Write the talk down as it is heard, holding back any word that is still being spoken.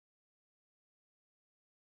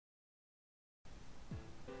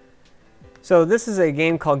So this is a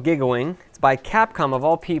game called Giga Wing. It's by Capcom of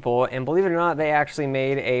all people, and believe it or not, they actually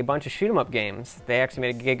made a bunch of shoot-'em-up games. They actually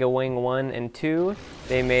made Giga Wing 1 and 2.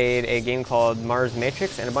 They made a game called Mars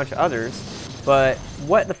Matrix and a bunch of others. But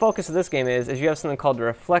what the focus of this game is you have something called the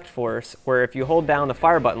Reflect Force, where if you hold down the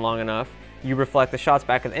fire button long enough, you reflect the shots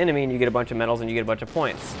back at the enemy and you get a bunch of medals and you get a bunch of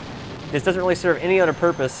points. This doesn't really serve any other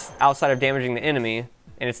purpose outside of damaging the enemy,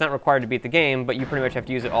 and it's not required to beat the game, but you pretty much have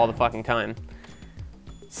to use it all the fucking time.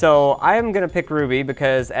 So I'm going to pick Ruby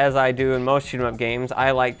because, as I do in most shoot-'em-up games,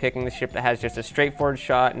 I like picking the ship that has just a straightforward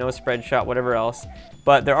shot, no spread shot, whatever else.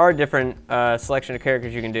 But there are different selection of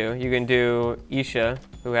characters you can do. You can do Isha,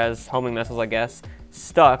 who has homing missiles, I guess,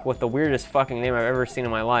 Stuck, with the weirdest fucking name I've ever seen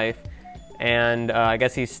in my life. And I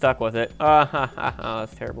guess he's stuck with it. Oh,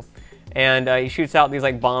 that's terrible. And he shoots out these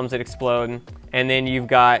like bombs that explode. And then you've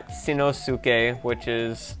got Shinosuke, which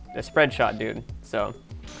is a spread shot dude. So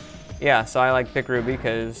yeah, so I like to pick Ruby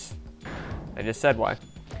because I just said why.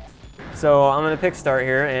 So I'm gonna pick Start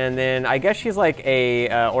here, and then I guess she's like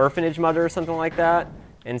a orphanage mother or something like that.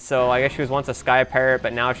 And so I guess she was once a sky pirate,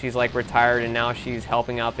 but now she's like retired, and now she's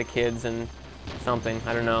helping out the kids and something,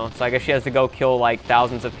 I don't know. So I guess she has to go kill like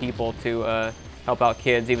thousands of people to help out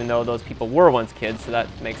kids, even though those people were once kids, so that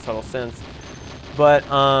makes total sense. But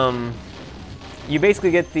you basically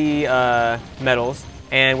get the medals,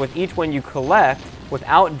 and with each one you collect,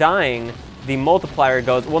 without dying, the multiplier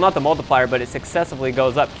goes, well, not the multiplier, but it successively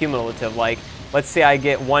goes up cumulative. Like, let's say I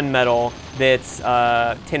get one medal that's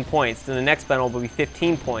 10 points, then the next medal will be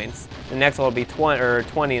 15 points, the next one will be 20,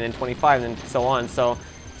 and then 25, and then so on.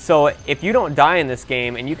 So if you don't die in this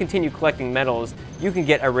game and you continue collecting medals, you can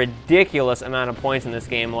get a ridiculous amount of points in this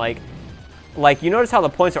game. Like you notice how the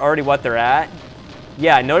points are already what they're at?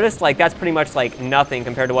 Yeah, notice like that's pretty much like nothing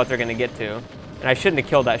compared to what they're gonna get to. And I shouldn't have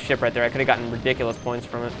killed that ship right there. I could have gotten ridiculous points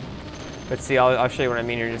from it. But see, I'll show you what I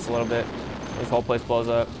mean here in just a little bit. This whole place blows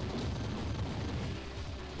up.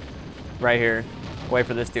 Right here. Wait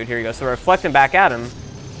for this dude. Here you go. So we're reflecting back at him,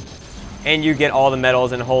 and you get all the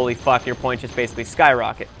medals, and holy fuck, your points just basically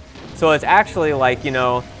skyrocket. So it's actually like, you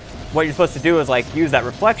know, what you're supposed to do is like use that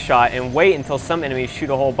reflect shot and wait until some enemies shoot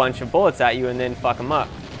a whole bunch of bullets at you and then fuck them up.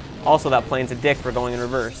 Also, that plane's a dick for going in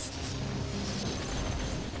reverse.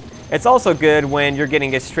 It's also good when you're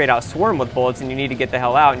getting a straight out swarm with bullets and you need to get the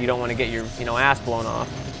hell out and you don't want to get your, you know, ass blown off.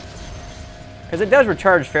 Because it does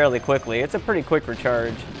recharge fairly quickly. It's a pretty quick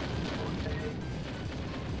recharge.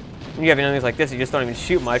 When you have enemies like this, you just don't even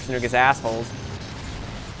shoot much and they're just assholes.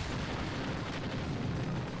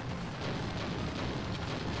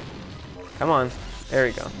 Come on. There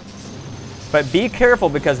you go. But be careful,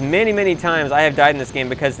 because many, many times I have died in this game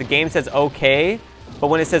because the game says okay, but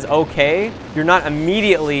when it says okay, you're not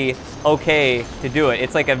immediately okay to do it.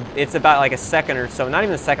 It's about like a second or so, not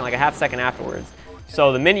even a second, like a half second afterwards.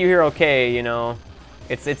 So the minute you hear okay, you know,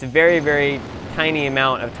 it's a very, very tiny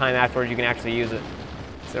amount of time afterwards you can actually use it.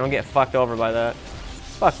 So don't get fucked over by that.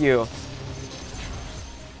 Fuck you.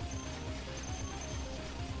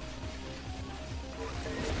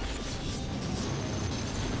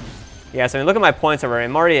 Yeah, so I mean, look at my points over.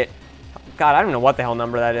 I'm already at, God, I don't know what the hell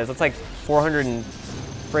number that is. It's like 400 and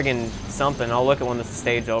friggin' something. I'll look at when this is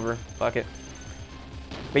stage over. Fuck it.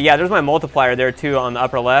 But yeah, there's my multiplier there too on the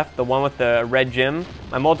upper left, the one with the red gem.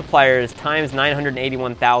 My multiplier is times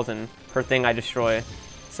 981,000 per thing I destroy.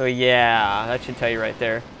 So yeah, that should tell you right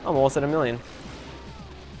there. I'm almost at 1,000,000.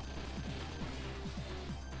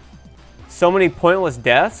 So many pointless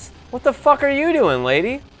deaths? What the fuck are you doing,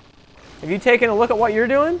 lady? Have you taken a look at what you're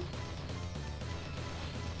doing?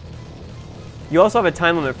 You also have a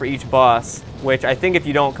time limit for each boss, which I think if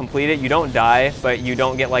you don't complete it, you don't die, but you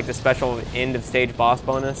don't get like the special end of stage boss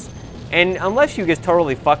bonus. And unless you just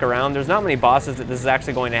totally fuck around, there's not many bosses that this is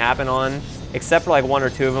actually going to happen on, except for like 1 or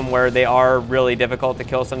 2 of them where they are really difficult to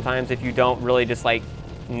kill sometimes if you don't really just like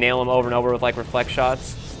nail them over and over with like reflect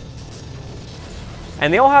shots.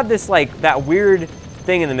 And they all have this like, that weird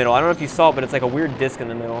thing in the middle. I don't know if you saw it, but it's like a weird disc in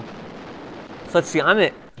the middle. So let's see,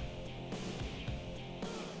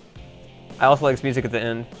 I also like this music at the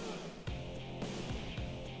end.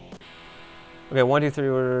 Okay, 1, 2,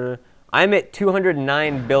 3, I'm at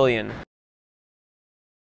 209 billion.